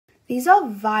These are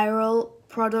viral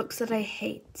products that I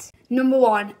hate. Number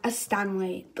 1, a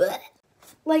Stanley. Blech.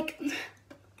 Like,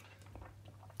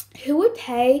 who would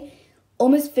pay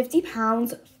almost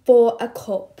 £50 for a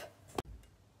cup?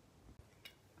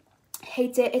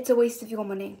 Hate it. It's a waste of your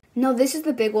money. Now, this is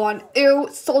the big one. Ew,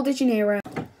 Sol de Janeiro.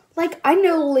 Like, I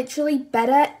know literally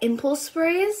better impulse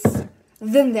sprays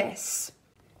than this.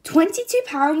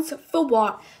 £22 for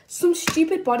what? Some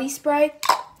stupid body spray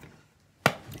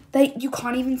that you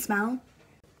can't even smell.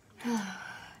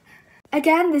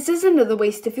 Again, this is another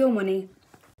waste of your money.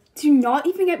 Do not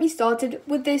even get me started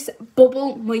with this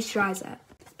bubble moisturizer.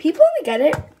 People only get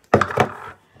it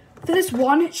for this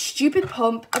one stupid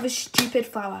pump of a stupid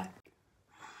flower.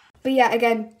 But yeah,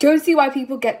 again, don't see why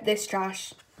people get this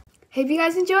trash. Hope you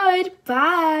guys enjoyed.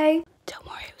 Bye. Don't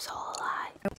worry, it was all